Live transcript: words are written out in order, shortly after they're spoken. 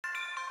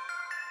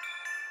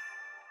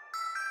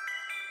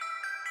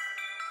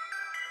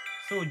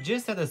So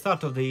just at the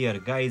start of the year,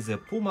 guys,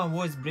 Puma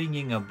was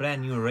bringing a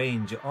brand new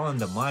range on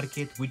the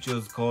market, which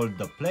was called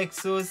the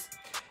Plexus.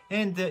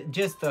 And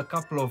just a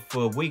couple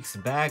of weeks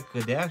back,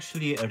 they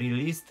actually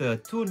released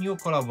two new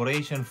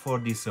collaborations for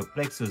this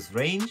Plexus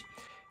range.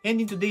 And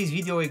in today's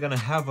video, we're gonna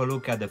have a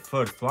look at the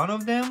first one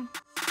of them.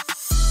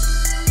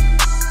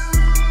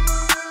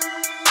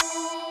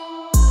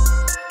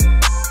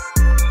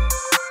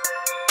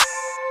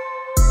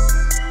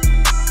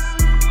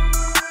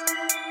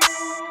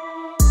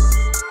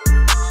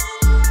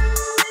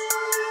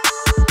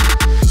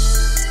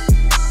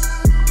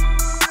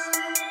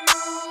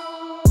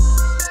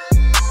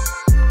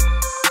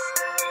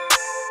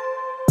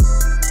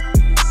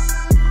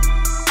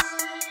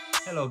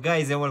 Hello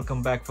guys, and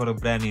welcome back for a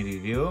brand new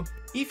review.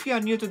 If you are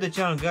new to the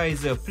channel,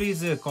 guys,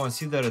 please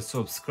consider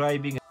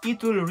subscribing.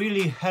 It will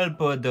really help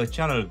the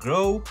channel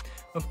grow.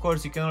 Of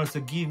course, you can also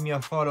give me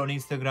a follow on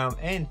Instagram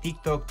and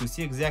TikTok to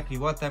see exactly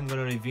what I'm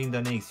gonna review in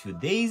the next few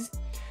days.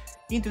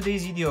 In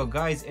today's video,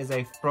 guys, as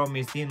I've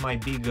promised in my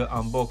big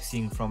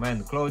unboxing from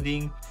End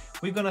Clothing,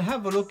 we're gonna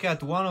have a look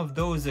at one of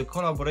those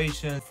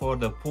collaborations for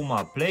the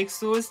Puma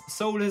Plexus.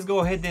 So let's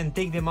go ahead and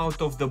take them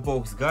out of the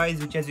box, guys,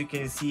 which as you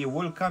can see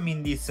will come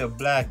in this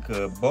black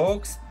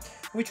box,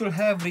 which will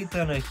have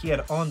written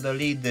here on the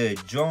lid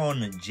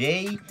Jun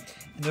J.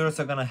 And we're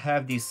also gonna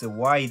have this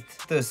white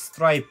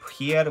stripe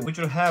here, which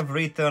will have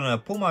written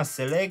Puma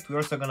Select. We're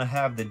also gonna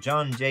have the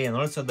Jun J and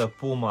also the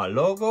Puma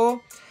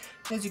logo.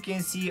 As you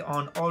can see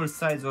on all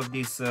sides of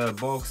this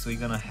box, we're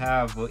gonna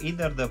have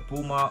either the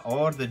Puma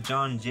or the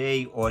Jun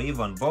J, or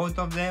even both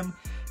of them.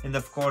 And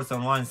of course,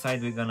 on one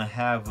side we're gonna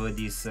have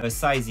this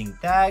sizing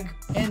tag.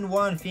 And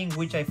one thing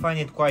which I find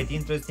it quite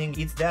interesting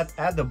is that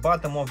at the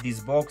bottom of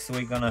this box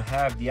we're gonna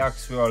have the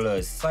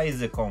actual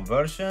size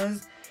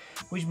conversions,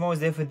 which most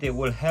definitely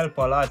will help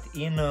a lot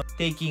in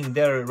taking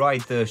their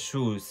right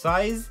shoe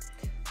size.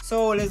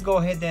 So let's go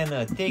ahead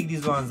and take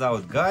these ones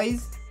out,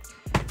 guys.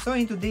 So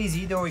in today's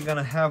video, we're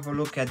gonna have a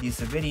look at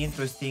this very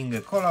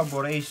interesting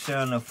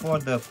collaboration for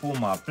the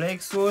Puma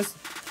Plexus,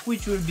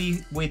 which will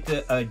be with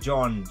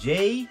Jun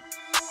J.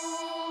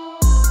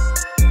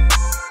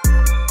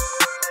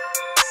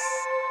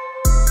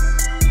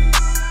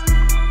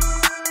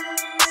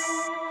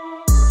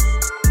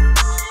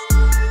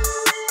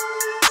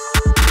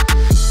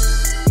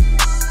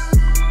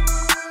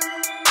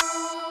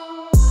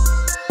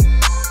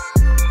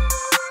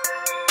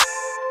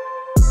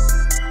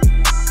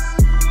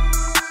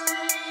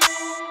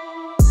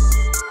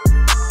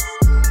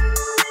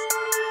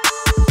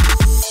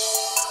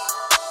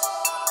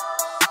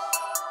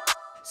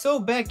 So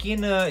back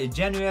in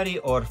January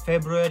or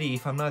February,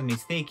 if I'm not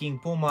mistaken,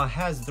 Puma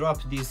has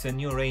dropped this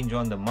new range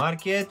on the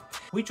market,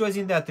 which was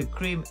in that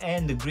cream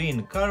and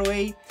green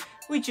colorway,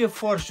 which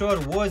for sure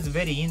was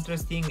very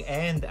interesting.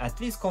 And at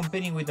least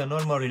comparing with the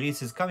normal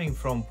releases coming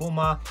from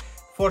Puma,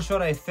 for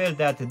sure I felt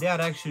that they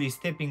are actually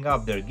stepping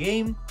up their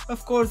game.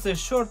 Of course,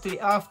 shortly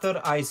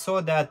after I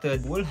saw that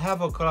we'll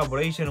have a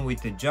collaboration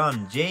with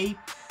Jun J.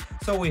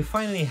 So we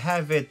finally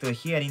have it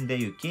here in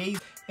the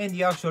UK. And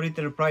the actual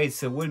retail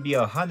price will be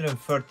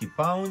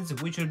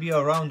 £130, which will be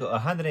around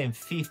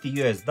 150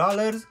 US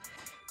dollars.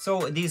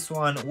 So this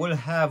one will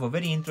have a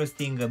very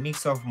interesting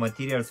mix of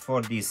materials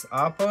for this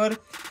upper.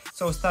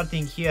 So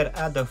starting here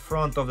at the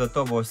front of the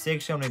tobo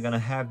section, we're gonna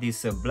have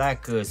this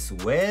black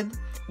suede,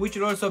 which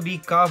will also be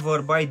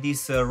covered by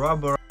this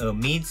rubber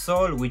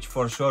midsole, which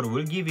for sure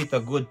will give it a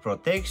good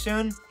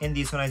protection. And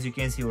this one, as you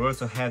can see, will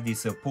also have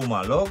this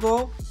Puma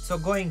logo. So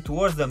going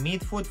towards the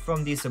midfoot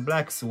from this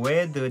black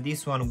suede,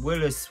 this one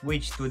will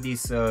switch to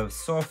this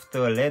soft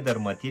leather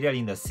material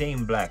in the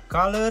same black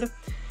color,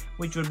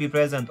 which will be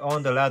present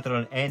on the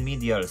lateral and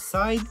medial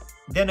side.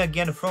 Then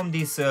again, from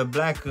this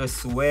black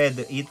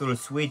suede, it will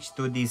switch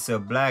to this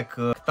black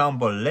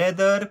tumble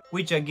leather,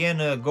 which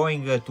again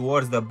going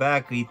towards the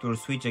back, it will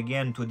switch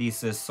again to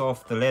this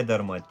soft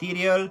leather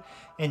material.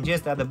 And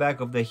just at the back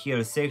of the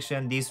heel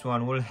section, this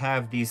one will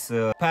have this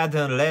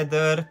pattern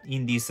leather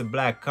in this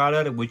black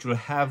color, which will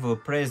have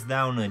pressed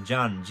down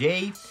Jun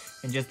J.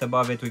 And just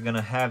above it, we're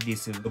gonna have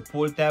this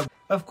pull tab.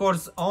 Of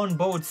course, on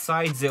both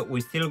sides, we're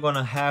still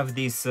gonna have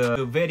this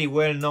very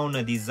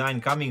well-known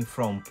design coming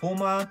from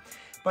Puma.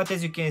 But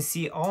as you can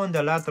see on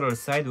the lateral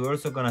side, we're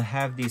also gonna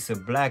have this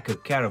black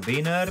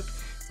carabiner,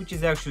 which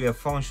is actually a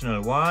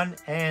functional one.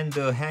 And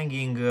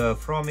hanging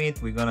from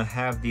it, we're gonna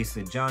have this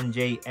Jun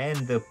J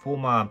and the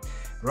Puma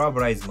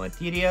rubberized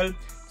material.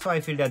 So I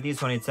feel that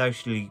this one is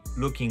actually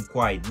looking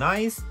quite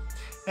nice.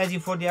 As in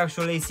for the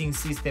actual lacing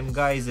system,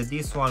 guys,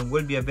 this one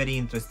will be a very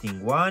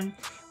interesting one,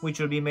 which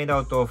will be made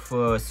out of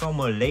some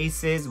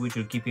laces, which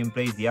will keep in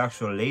place the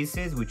actual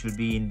laces, which will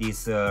be in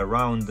this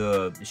round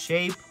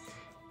shape.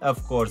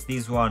 Of course,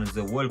 these ones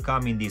will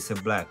come in this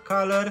black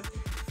color.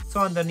 So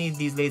underneath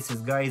these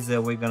laces, guys,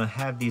 we're gonna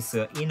have this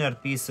inner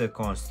piece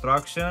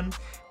construction,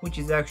 which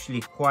is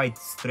actually quite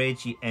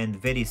stretchy and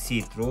very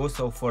see-through.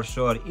 So for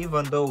sure,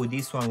 even though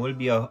this one will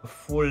be a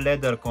full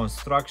leather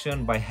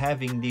construction, by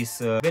having this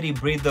very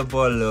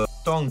breathable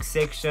tongue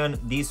section,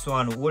 this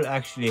one will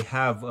actually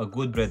have a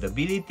good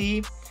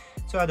breathability.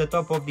 So at the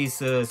top of this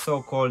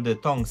so-called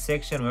tongue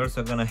section, we're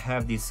also gonna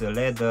have this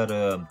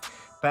leather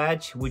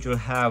patch, which will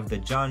have the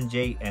Jun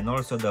J and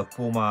also the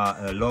Puma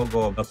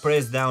logo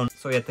pressed down.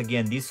 So yet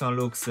again, this one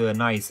looks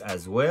nice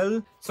as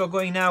well. So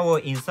going now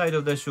inside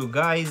of the shoe,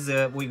 guys,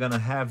 we're gonna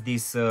have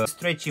this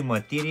stretchy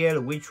material,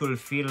 which will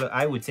feel,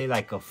 I would say,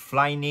 like a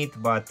fly knit,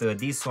 but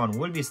this one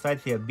will be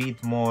slightly a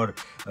bit more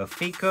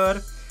thicker.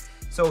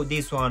 So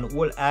this one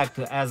will act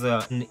as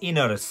an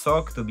inner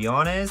sock, to be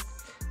honest.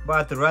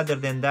 But rather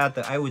than that,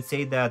 I would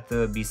say that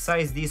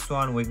besides this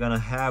one, we're gonna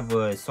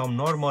have some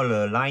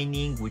normal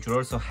lining, which will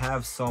also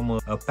have some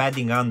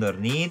padding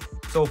underneath.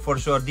 So for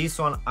sure, this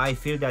one, I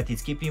feel that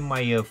it's keeping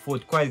my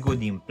foot quite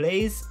good in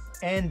place.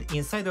 And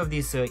inside of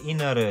this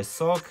inner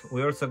sock,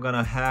 we're also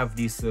gonna have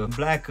this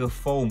black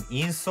foam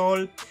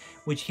insole,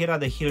 which here at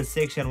the heel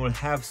section will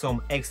have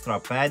some extra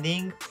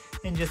padding.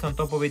 And just on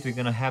top of it, we're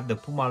gonna have the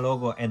Puma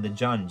logo and the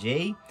Jun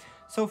J.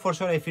 So for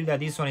sure, I feel that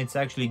this one is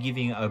actually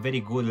giving a very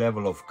good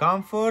level of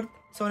comfort.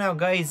 So now,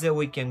 guys,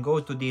 we can go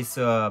to this,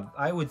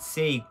 I would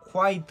say,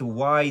 quite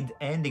wide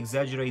and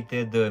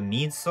exaggerated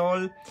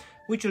midsole,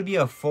 which will be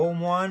a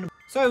foam one.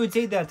 So I would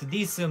say that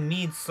this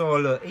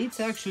midsole, it's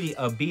actually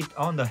a bit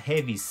on the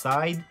heavy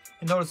side.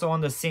 And also on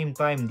the same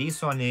time,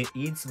 this one,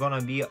 it's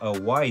gonna be a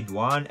wide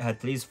one,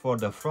 at least for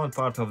the front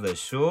part of the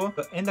shoe.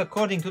 And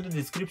according to the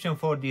description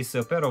for this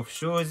pair of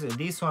shoes,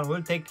 this one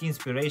will take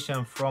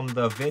inspiration from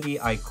the very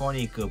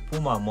iconic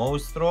Puma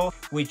Monstro,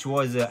 which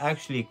was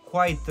actually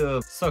quite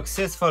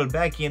successful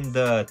back in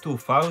the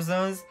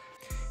 2000s.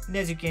 And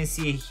as you can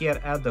see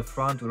here at the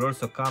front, will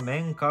also come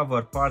and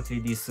cover partly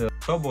this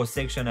toe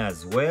section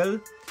as well.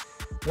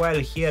 While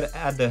here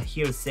at the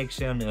heel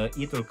section,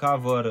 it will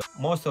cover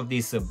most of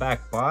this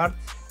back part.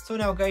 So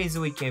now, guys,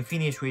 we can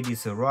finish with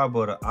this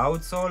rubber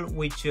outsole,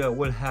 which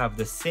will have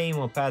the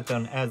same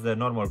pattern as the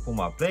normal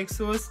Puma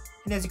Plexus.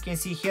 And as you can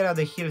see here at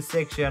the heel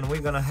section,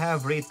 we're gonna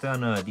have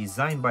written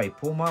designed by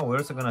Puma. We're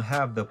also gonna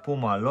have the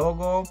Puma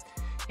logo.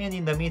 And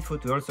in the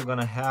midfoot, we're also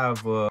gonna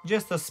have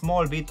just a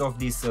small bit of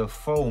this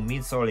foam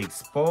midsole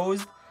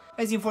exposed.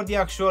 As in for the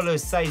actual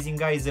sizing,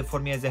 guys, for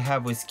me, as I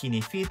have a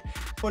skinny feet,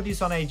 for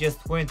this one I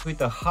just went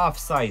with a half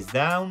size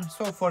down.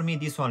 So for me,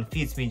 this one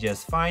fits me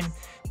just fine.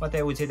 But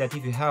I would say that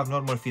if you have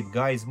normal feet,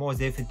 guys, most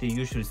definitely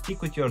you should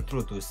stick with your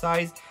true to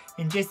size.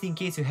 And just in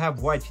case you have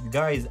wide feet,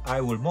 guys,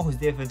 I will most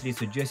definitely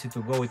suggest you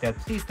to go with at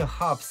least a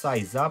half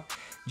size up,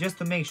 just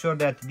to make sure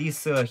that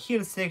this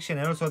heel section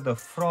and also the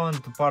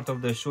front part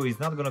of the shoe is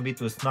not gonna be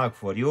too snug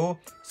for you.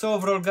 So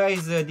overall,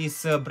 guys,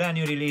 this brand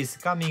new release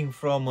coming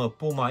from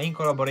Puma in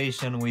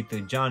collaboration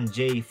with Jun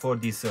J for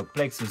this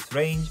Plexus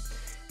range,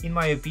 in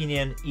my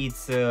opinion,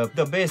 it's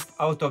the best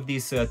out of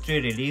these 3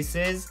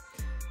 releases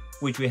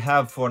which we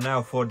have for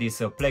now for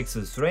this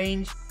Plexus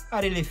range.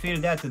 I really feel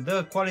that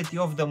the quality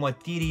of the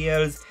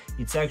materials,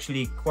 it's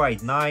actually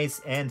quite nice,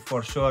 and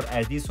for sure,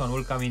 as this one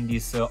will come in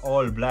this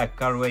all black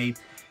colorway,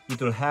 it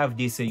will have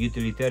this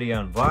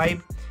utilitarian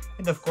vibe.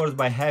 And of course,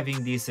 by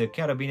having this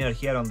carabiner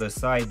here on the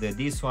side,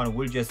 this one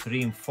will just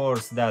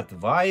reinforce that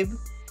vibe.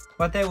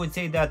 But I would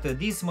say that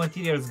these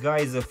materials,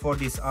 guys, for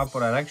this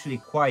upper are actually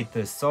quite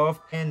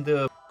soft,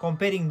 and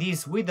comparing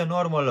this with the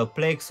normal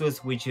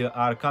Plexus, which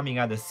are coming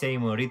at the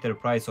same retail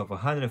price of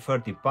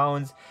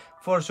 £130,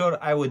 for sure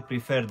I would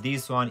prefer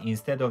this one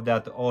instead of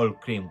that all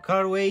cream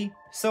colorway.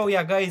 So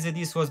yeah, guys,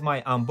 this was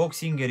my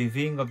unboxing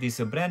reviewing of this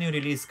brand new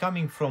release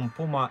coming from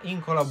Puma in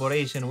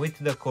collaboration with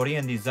the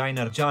Korean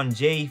designer Jun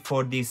J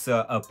for this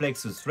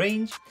Plexus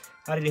range.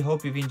 I really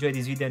hope you've enjoyed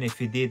this video, and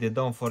if you did,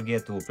 don't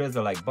forget to press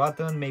the like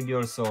button, maybe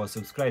also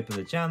subscribe to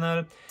the channel.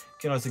 You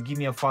can also give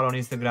me a follow on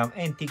Instagram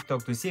and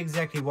TikTok to see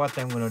exactly what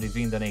I'm going to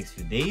review in the next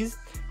few days.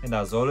 And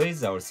as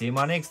always, I will see you in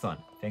my next one.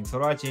 Thanks for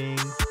watching.